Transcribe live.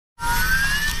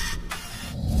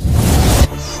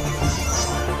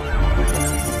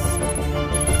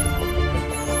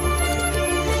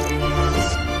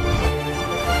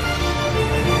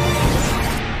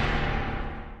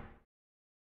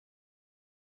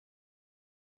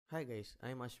Hi guys,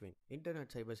 I am Aswin, Internet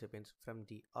CyberSapiens from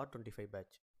the R25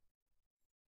 batch.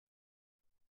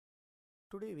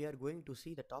 Today we are going to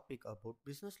see the topic about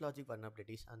business logic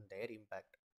vulnerabilities and their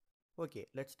impact. Okay,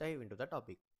 let's dive into the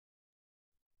topic.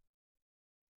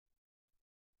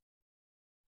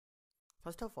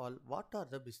 First of all, what are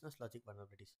the business logic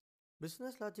vulnerabilities?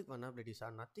 Business logic vulnerabilities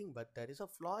are nothing but there is a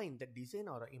flaw in the design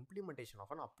or implementation of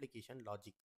an application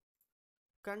logic.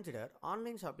 Consider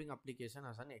online shopping application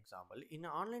as an example. In an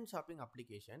online shopping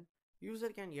application, user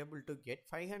can able to get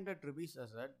 500 rupees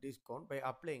as a discount by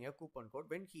applying a coupon code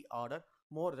when he order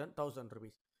more than 1000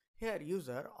 rupees. Here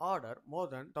user order more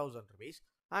than 1000 rupees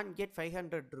and get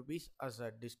 500 rupees as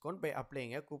a discount by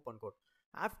applying a coupon code.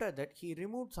 After that he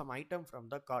removed some item from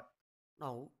the cart.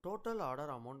 Now total order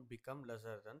amount become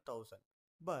lesser than 1000,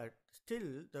 but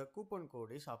still the coupon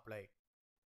code is applied.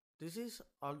 This is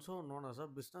also known as a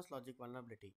business logic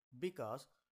vulnerability because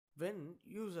when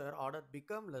user order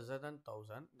become lesser than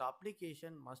 1000, the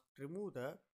application must remove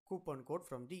the coupon code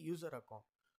from the user account.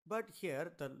 But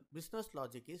here the business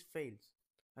logic is fails.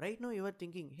 Right now you are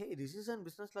thinking, hey, this is a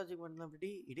business logic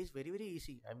vulnerability. It is very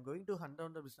easy. I'm going to hunt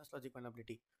down the business logic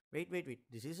vulnerability. Wait.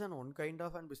 This is an one kind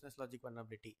of business logic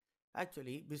vulnerability.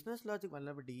 Actually, business logic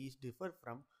vulnerabilities differ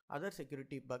from other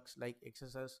security bugs like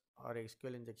XSS or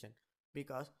SQL injection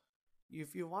because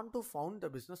if you want to found the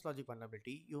business logic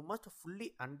vulnerability, you must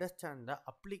fully understand the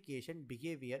application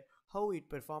behavior, how it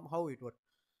perform, how it works.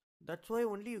 That's why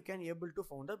only you can able to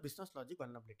found the business logic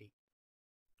vulnerability.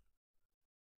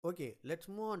 Okay, let's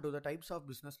move on to the types of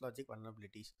business logic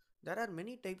vulnerabilities. There are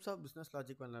many types of business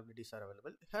logic vulnerabilities are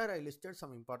available. Here I listed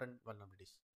some important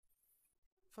vulnerabilities.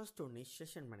 First one is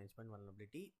session management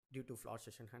vulnerability due to flawed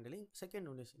session handling. Second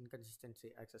one is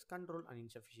inconsistency access control and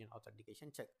insufficient authentication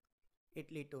check. It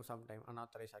lead to sometime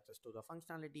unauthorized access to the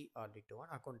functionality or lead to an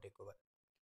account takeover.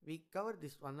 We cover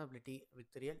this vulnerability with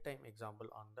real-time example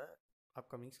on the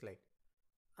upcoming slide.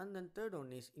 And then third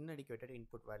one is inadequate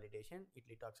input validation. It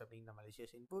lead to accepting the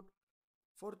malicious input.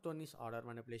 Fourth one is order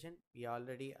manipulation. We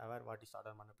already aware what is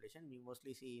order manipulation. We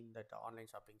mostly see in that online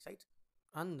shopping sites.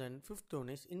 And then fifth one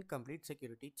is incomplete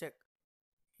security check.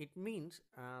 It means,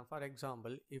 for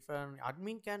example, if an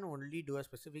admin can only do a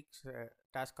specific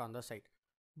task on the site,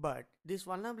 but this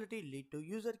vulnerability lead to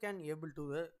user can able to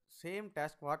the same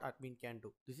task what admin can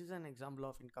do. This is an example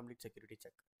of incomplete security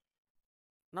check.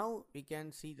 Now we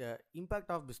can see the impact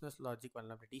of business logic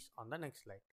vulnerabilities on the next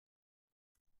slide.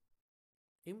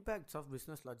 Impacts of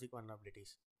business logic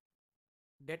vulnerabilities.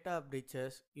 Data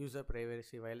breaches, user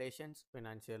privacy violations,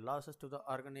 financial losses to the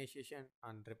organization,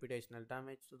 and reputational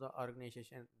damage to the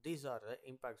organization. These are the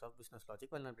impacts of business logic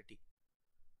vulnerability.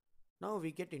 Now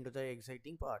we get into the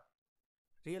exciting part.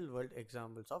 Real world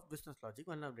examples of business logic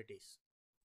vulnerabilities.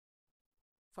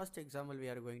 First example, we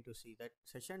are going to see that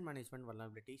session management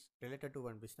vulnerabilities related to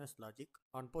one business logic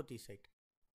on Poti site.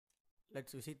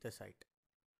 Let's visit the site.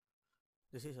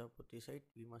 This is our Poti site.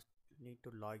 We must need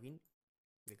to log in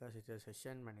because it's a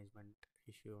session management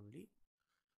issue only.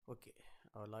 Okay,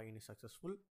 our login is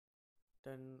successful.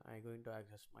 Then I'm going to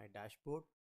access my dashboard.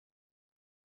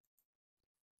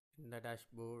 In the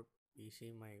dashboard, we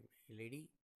see my mail ID,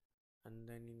 and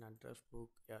then in address book,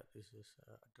 yeah, this is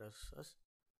addresses.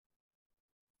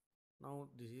 Now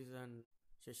this is an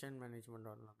session management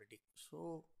vulnerability.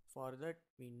 So for that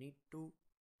we need to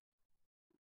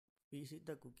visit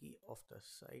the cookie of the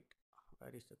site.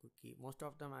 Where is the cookie? Most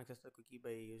of them access the cookie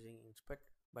by using inspect,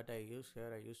 but I use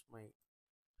my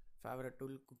favorite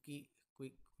tool, cookie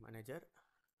quick manager.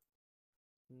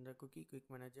 In the cookie quick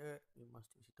manager, we must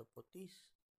visit the potis.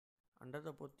 Under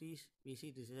the potis, we see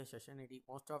this is a session ID.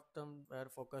 Most of them were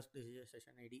focused, this is a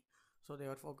session ID, so they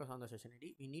were focused on the session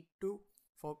ID. We need to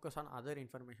focus on other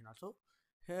information also.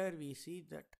 Here we see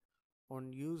that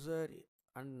on user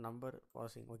and number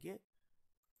passing. Okay,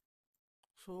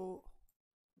 so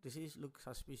this is look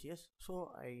suspicious,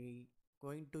 so I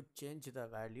going to change the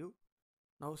value.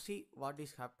 Now see what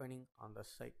is happening on the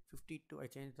site. 52, I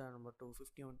changed the number to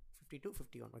 51, 52,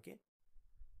 51. Okay,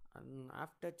 and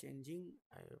after changing,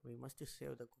 we must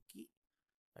save the cookie.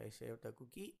 I save the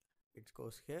cookie, it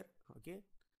goes here. Okay,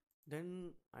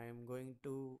 then I am going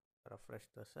to refresh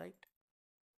the site.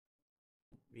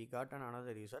 We got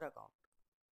another user account,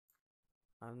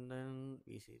 and then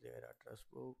we see their address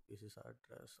book. This is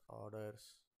address,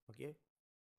 orders. Okay,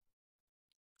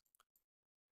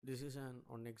 this is an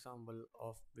one example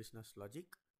of business logic.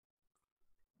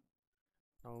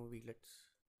 Now let's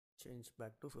change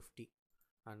back to 50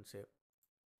 and save.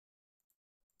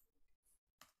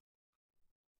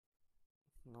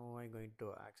 Now I'm going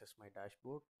to access my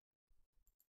dashboard.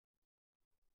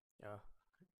 Yeah,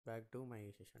 back to my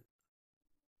session.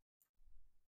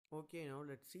 Okay, now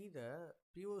let's see the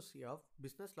POC of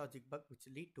business logic bug which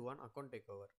lead to an account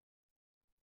takeover.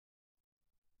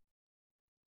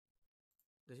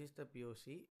 This is the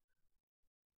POC.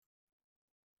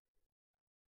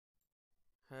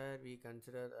 Here we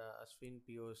consider Aswin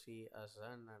POC as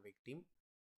an victim.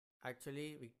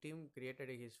 Actually, victim created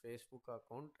his Facebook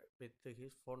account with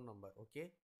his phone number.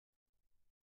 Okay,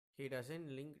 he doesn't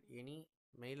link any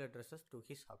mail addresses to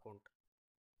his account.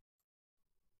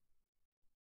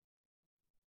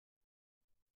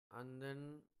 And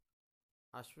then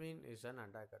Aswin is an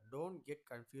attacker. Don't get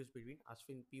confused between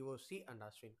Aswin POC and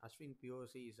Aswin. Aswin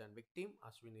POC is a victim,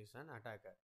 Aswin is an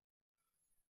attacker.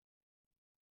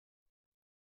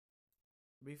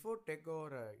 Before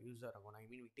takeover a user account, I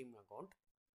mean victim account,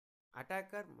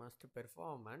 attacker must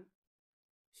perform an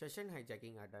session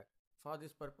hijacking attack. For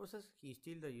these purposes, he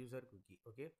steal the user cookie.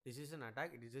 Okay, this is an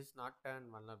attack. This is not an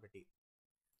vulnerability.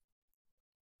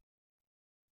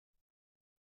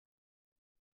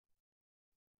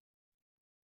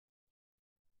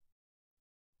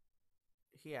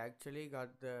 He actually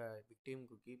got the victim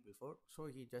cookie before, so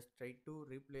he just tried to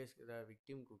replace the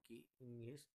victim cookie in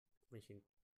his machine.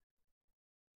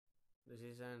 This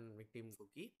is an victim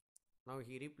cookie. Now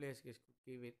he replaced his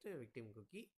cookie with a victim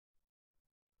cookie,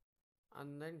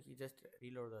 and then he just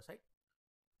reload the site.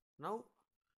 Now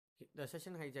the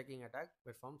session hijacking attack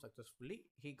performed successfully.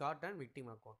 He got an victim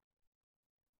account.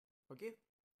 Okay.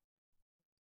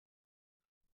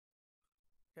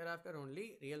 Hereafter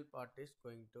only real part is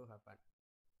going to happen.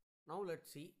 Now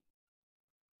let's see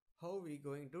how we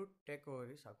going to take over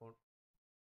his account.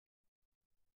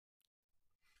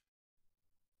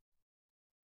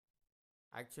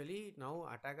 Actually, now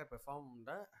attacker perform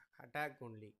the attack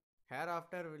only.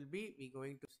 Hereafter will be we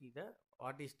going to see the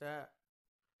what is the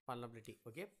vulnerability.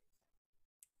 Okay.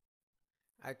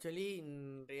 Actually,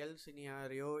 in real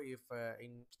scenario, if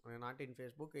in not in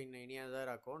Facebook, in any other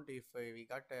account, if we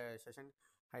got a session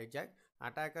hijack,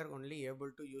 attacker only able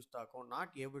to use the account, not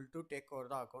able to take over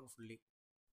the account fully.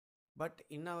 But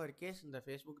in our case, in the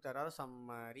Facebook, there are some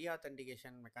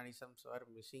re-authentication mechanisms are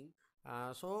missing.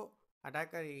 So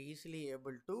attacker easily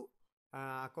able to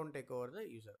account take over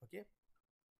the user. Okay.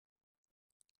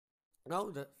 Now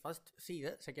the first see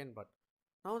the second part.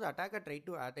 Now the attacker tried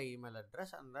to add the email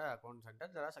address and the account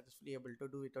center. They are successfully able to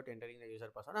do without entering the user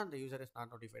password, and the user is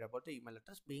not notified about the email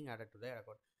address being added to their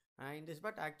account. In this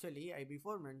part, actually, I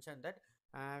before mentioned that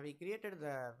we created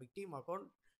the victim account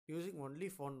using only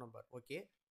phone number. Okay.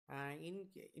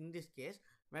 In this case,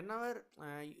 whenever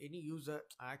any user,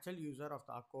 actual user of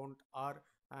the account, or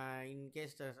in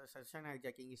case the session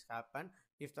hijacking is happen,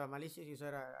 if the malicious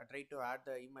user try to add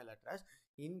the email address,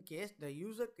 in case the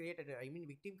user created, I mean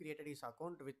victim created his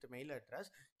account with the mail address,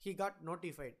 he got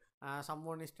notified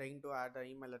someone is trying to add the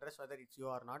email address, whether it's you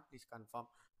or not, please confirm.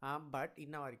 But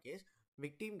in our case,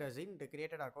 victim doesn't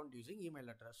created account using email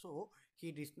address, so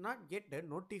he did not get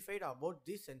notified about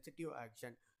this sensitive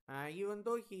action. Even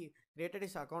though he created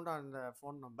his account on the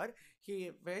phone number,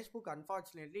 he Facebook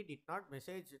unfortunately did not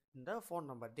message in the phone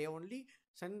number, they only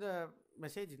send the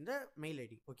message in the mail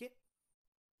id. Okay.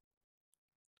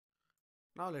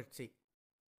 Now let's see.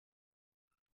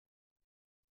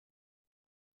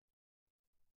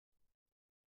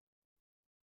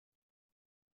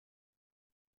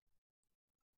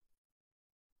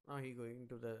 Now he going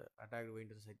to the attack, going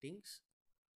to the settings,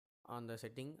 on the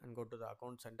setting and go to the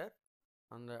account center.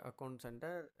 On the account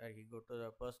center, he go to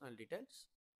the personal details.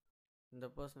 In the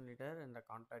personal detail and the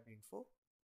contact info,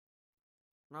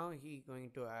 now he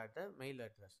going to add the mail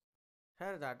address.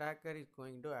 Here the attacker is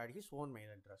going to add his own mail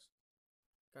address.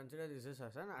 Consider this is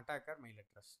as an attacker mail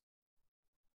address.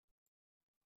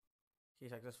 He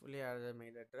successfully added the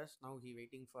mail address. Now he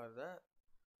waiting for the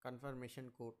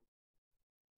confirmation code.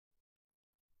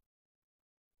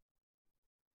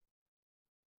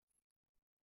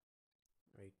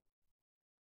 Wait.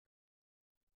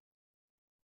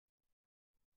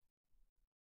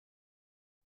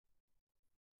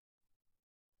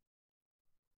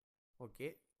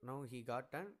 Okay. Now he got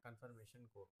a confirmation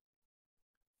code.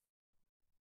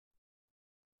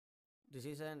 This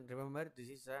is an, remember, this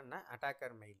is an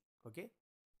attacker mail. Okay.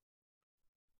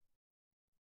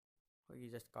 So you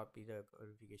just copy the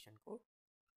verification code.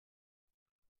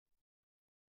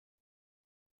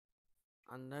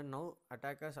 And then now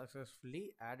attacker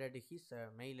successfully added his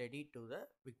mail id to the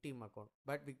victim account,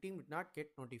 but victim did not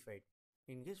get notified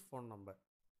in his phone number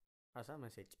as a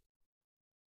message.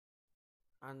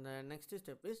 And the next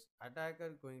step is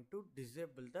attacker going to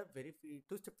disable the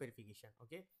two-step verification.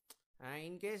 Okay.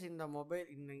 In case in the mobile,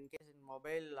 in case in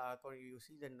mobile account, you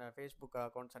see the Facebook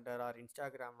account center or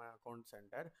Instagram account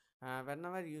center,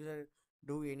 whenever user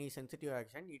do any sensitive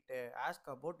action, it asks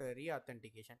about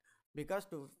re-authentication, because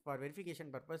for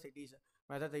verification purpose it is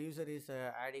whether the user is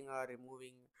adding or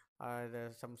removing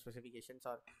some specifications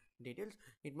or details,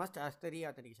 it must ask the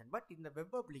re-authentication. But in the web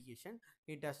application,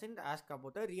 it doesn't ask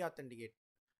about the re-authenticate.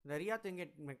 The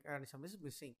re-authenticate mechanism is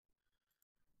missing.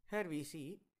 Here we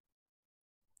see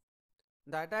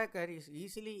the attacker is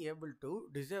easily able to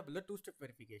disable the two-step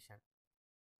verification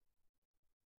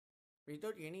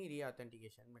without any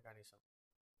re-authentication mechanism.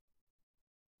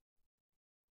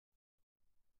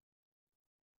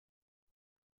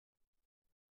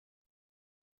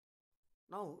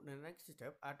 Now, the next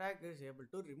step, attacker is able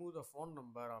to remove the phone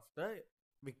number of the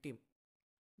victim.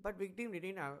 But victim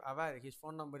didn't aware his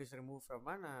phone number is removed from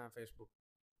an Facebook.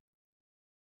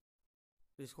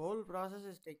 This whole process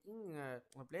is taking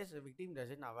place. The victim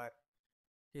doesn't aware.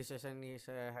 His session is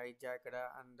hijacked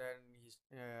and then his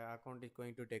account is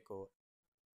going to take over.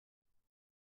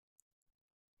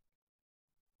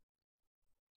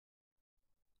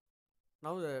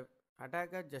 Now the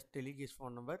attacker just delete his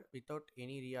phone number without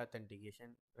any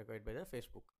re-authentication required by the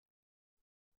Facebook.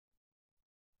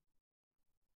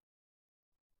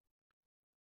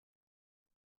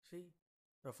 See,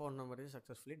 the phone number is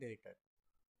successfully deleted.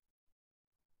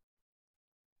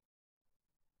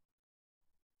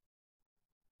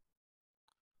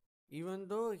 Even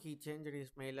though he changed his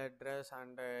mail address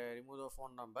and removed the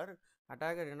phone number,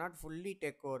 attacker did not fully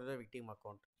take over the victim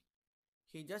account.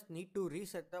 He just need to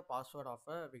reset the password of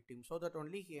a victim, so that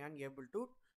only he can able to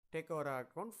take over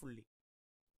account fully.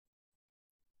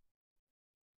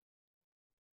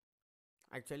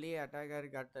 Actually, attacker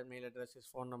got the mail address, his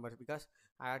phone numbers, because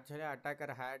actually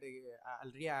attacker had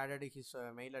already added his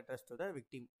mail address to the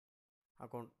victim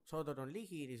account, so that only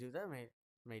he received the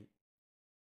mail.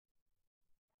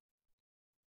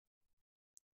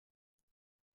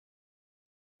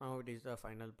 Now it is the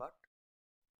final part.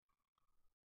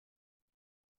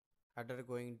 Attacker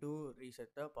going to reset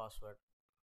the password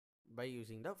by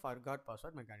using the forgot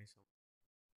password mechanism.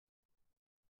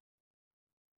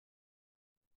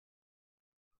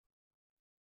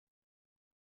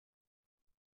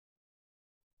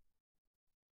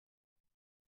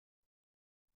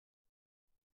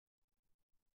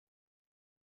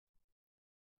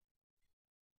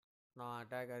 Now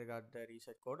attacker got the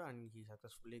reset code and he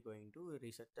successfully going to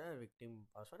reset the victim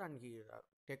password and he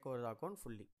take over the account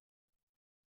fully.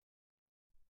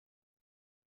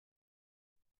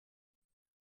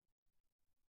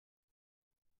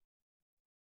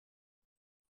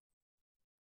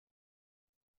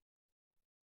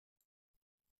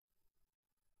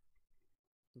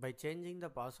 By changing the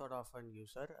password of an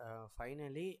user,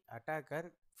 finally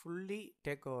attacker fully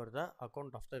take over the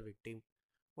account of the victim.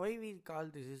 Why we call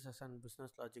this is as a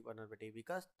business logic vulnerability?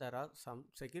 Because there are some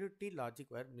security logic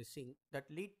were missing that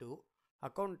lead to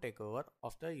account takeover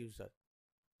of the user.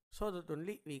 So that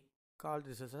only we call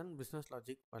this as a business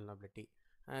logic vulnerability.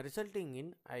 Resulting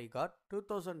in I got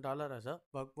 $2,000 as a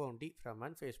bug bounty from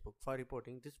an Facebook for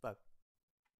reporting this bug.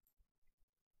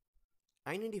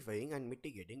 Identifying and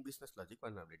mitigating business logic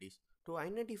vulnerabilities. To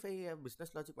identify a business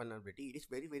logic vulnerability, it is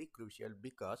very crucial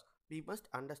because we must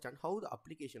understand how the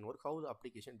application works, how the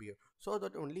application behave, so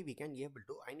that only we can be able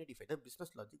to identify the business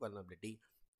logic vulnerability.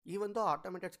 Even the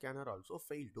automated scanner also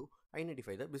fail to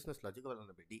identify the business logic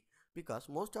vulnerability, because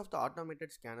most of the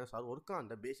automated scanners are work on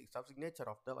the basics of signature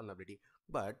of the vulnerability,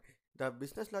 but the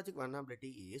business logic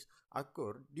vulnerability is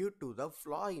occurred due to the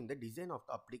flaw in the design of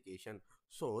the application,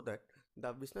 so that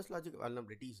the business logic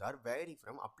vulnerabilities are vary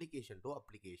from application to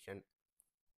application.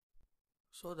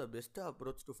 So the best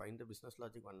approach to find the business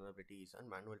logic vulnerability is on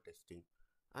manual testing.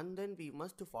 And then we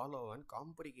must follow a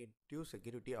comprehensive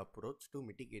security approach to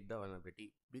mitigate the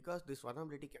vulnerability, because this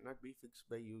vulnerability cannot be fixed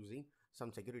by using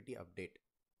some security update.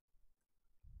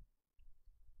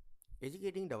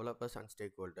 Educating developers and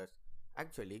stakeholders.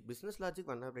 Actually, business logic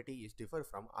vulnerability is different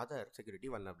from other security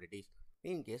vulnerabilities.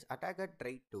 In case attacker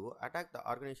tried to attack the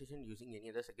organization using any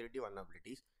other security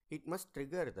vulnerabilities, it must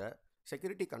trigger the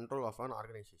security control of an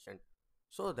organization,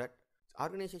 so that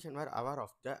organization were aware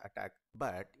of the attack.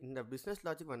 But in the business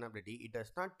logic vulnerability, it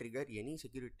does not trigger any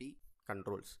security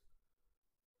controls.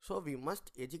 So we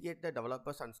must educate the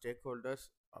developers and stakeholders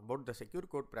about the secure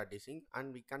code practicing,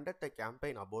 and we conduct a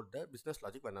campaign about the business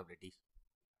logic vulnerabilities.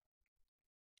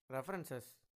 References.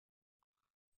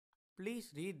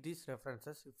 Please read these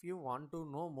references if you want to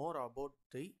know more about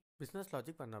the business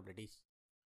logic vulnerabilities.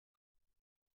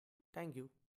 Thank you.